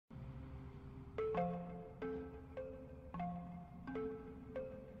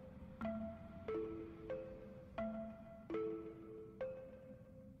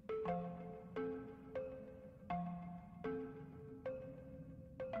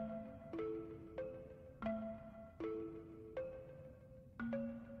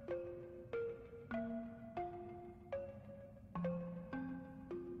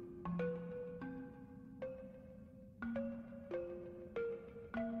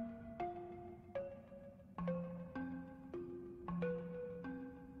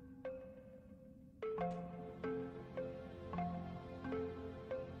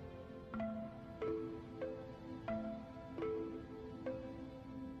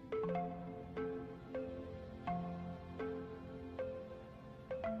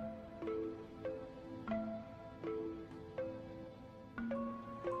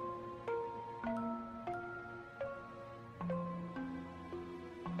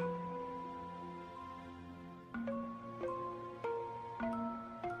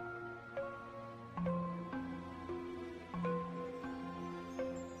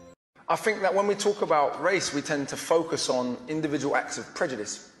I think that when we talk about race, we tend to focus on individual acts of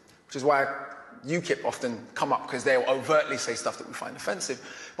prejudice, which is why UKIP often come up, because they'll overtly say stuff that we find offensive.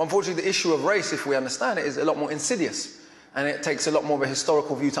 But unfortunately, the issue of race, if we understand it, is a lot more insidious. And it takes a lot more of a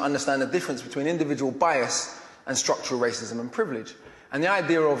historical view to understand the difference between individual bias and structural racism and privilege. And the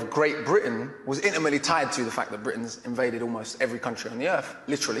idea of Great Britain was intimately tied to the fact that Britain's invaded almost every country on the earth,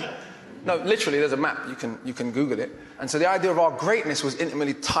 literally. No, literally, there's a map, you can Google it. And so the idea of our greatness was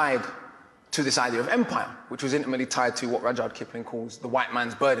intimately tied to this idea of empire, which was intimately tied to what Rudyard Kipling calls the white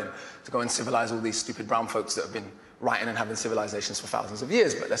man's burden, to go and civilize all these stupid brown folks that have been writing and having civilizations for thousands of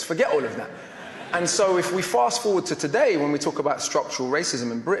years. But let's forget all of that. And so if we fast forward to today, when we talk about structural racism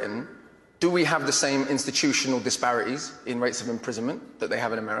in Britain, do we have the same institutional disparities in rates of imprisonment that they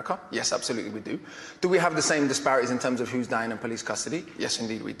have in America? Yes, absolutely we do. Do we have the same disparities in terms of who's dying in police custody? Yes,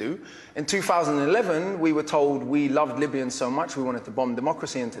 indeed we do. In 2011, we were told we loved Libyans so much we wanted to bomb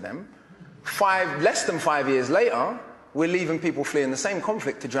democracy into them. Less than 5 years later, we're leaving people fleeing the same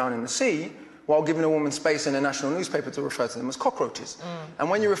conflict to drown in the sea, while giving a woman space in a national newspaper to refer to them as cockroaches. And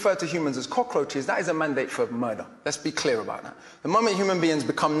when you refer to humans as cockroaches, that is a mandate for murder. Let's be clear about that. The moment human beings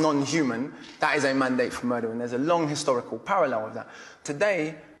become non-human, that is a mandate for murder, and there's a long historical parallel of that.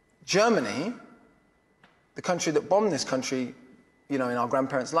 Today, Germany, the country that bombed this country, you know, in our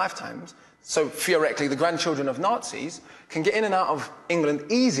grandparents' lifetimes, so theoretically the grandchildren of Nazis can get in and out of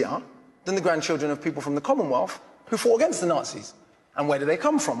England easier than the grandchildren of people from the Commonwealth who fought against the Nazis. And where do they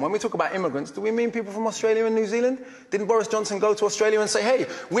come from? When we talk about immigrants, do we mean people from Australia and New Zealand? Didn't Boris Johnson go to Australia and say, hey,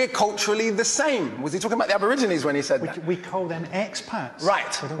 we're culturally the same? Was he talking about the Aborigines when he said that? We call them expats.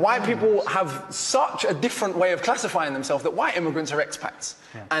 Right. White people have such a different way of classifying themselves that white immigrants are expats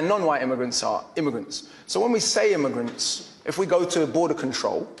and non-white immigrants are immigrants. So when we say immigrants, if we go to border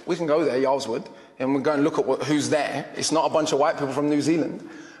control, we can go there, Yarlswood, and we go and look at who's there. It's not a bunch of white people from New Zealand.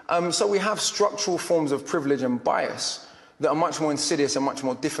 So we have structural forms of privilege and bias that are much more insidious and much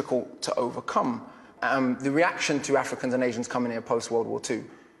more difficult to overcome. The reaction to Africans and Asians coming here post-World War II,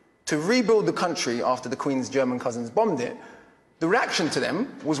 to rebuild the country after the Queen's German cousins bombed it, the reaction to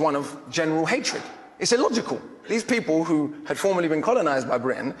them was one of general hatred. It's illogical. These people who had formerly been colonized by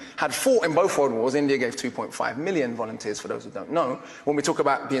Britain had fought in both world wars. India gave 2.5 million volunteers, for those who don't know. When we talk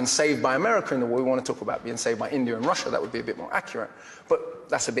about being saved by America in the war, we want to talk about being saved by India and Russia. That would be a bit more accurate. But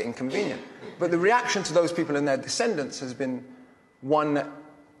that's a bit inconvenient. But the reaction to those people and their descendants has been one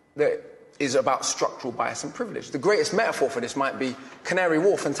that is about structural bias and privilege. The greatest metaphor for this might be Canary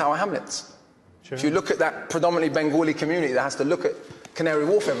Wharf and Tower Hamlets. Sure. If you look at that predominantly Bengali community that has to look at Canary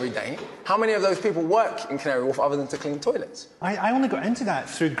Wharf every day, how many of those people work in Canary Wharf other than to clean toilets? I only got into that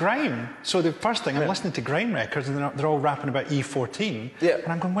through grime. So the first thing, I'm listening to grime records and they're all rapping about E14. Yeah.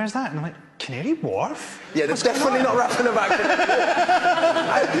 And I'm going, where's that? And I'm like, Canary Wharf? Yeah, they're definitely not rapping about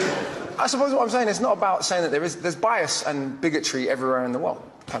Canary Wharf. I suppose what I'm saying is not about saying that there's bias and bigotry everywhere in the world.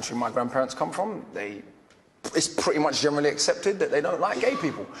 The country my grandparents come from, it's pretty much generally accepted that they don't like gay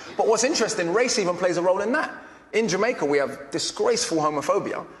people. But what's interesting, race even plays a role in that. In Jamaica, we have disgraceful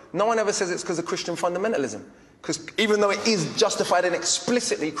homophobia. No one ever says it's because of Christian fundamentalism. Because even though it is justified in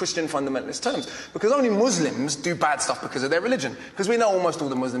explicitly Christian fundamentalist terms, because only Muslims do bad stuff because of their religion. Because we know almost all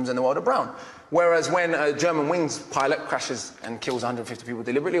the Muslims in the world are brown. Whereas when a German wings pilot crashes and kills 150 people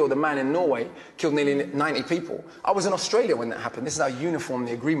deliberately, or the man in Norway killed nearly 90 people. I was in Australia when that happened. This is how uniform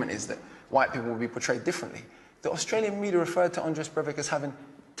the agreement is that white people will be portrayed differently. The Australian media referred to Andres Breivik as having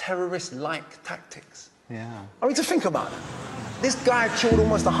terrorist-like tactics. Yeah. I mean, to think about it. This guy killed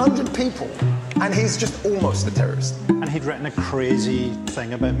almost 100 people And he's just almost a terrorist. And he'd written a crazy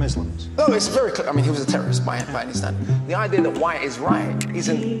thing about Muslims. No, it's very clear. I mean, he was a terrorist by any standard. The idea that white is right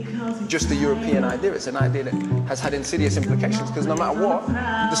isn't just a European idea. It's an idea that has had insidious implications, because no matter what,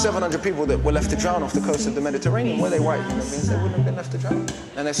 the 700 people that were left to drown off the coast of the Mediterranean, were they white human beings, they wouldn't have been left to drown.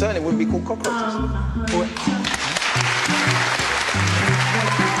 And they certainly wouldn't be called cockroaches.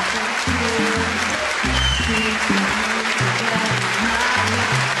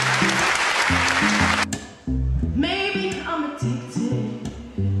 Maybe I'm addicted,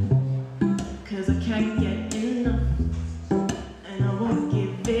 'cause I can't get enough, and I won't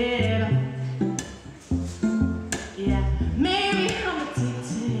give it up. Yeah, maybe I'm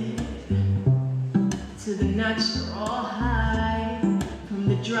addicted to the natural high from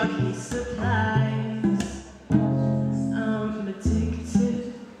the drug he supplies. I'm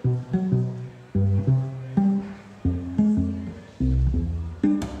addicted.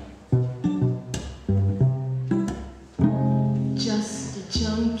 Just a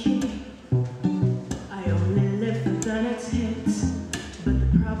junkie. I only live for the next hit, but the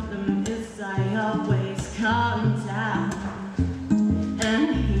problem is I always calm down,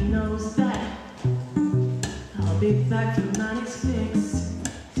 and he knows that I'll be back for my next fix.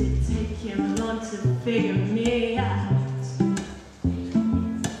 Did take him long to figure me out,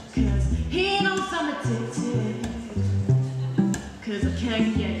 'cause he knows I'm addicted, 'cause I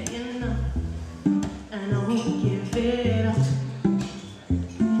can't get enough, and I won't give it up.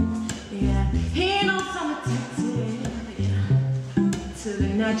 Yeah, he knows I'm addicted to the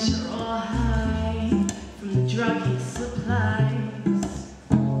natural high from the drug he supplies,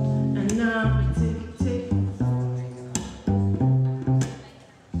 and I'm addicted.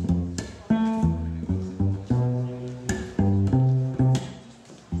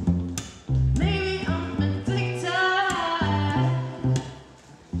 Maybe I'm addicted.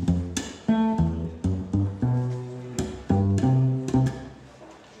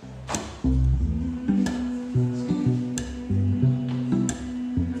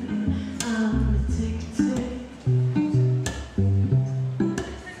 I'm addicted.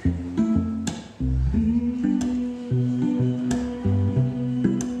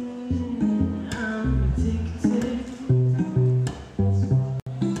 I'm addicted.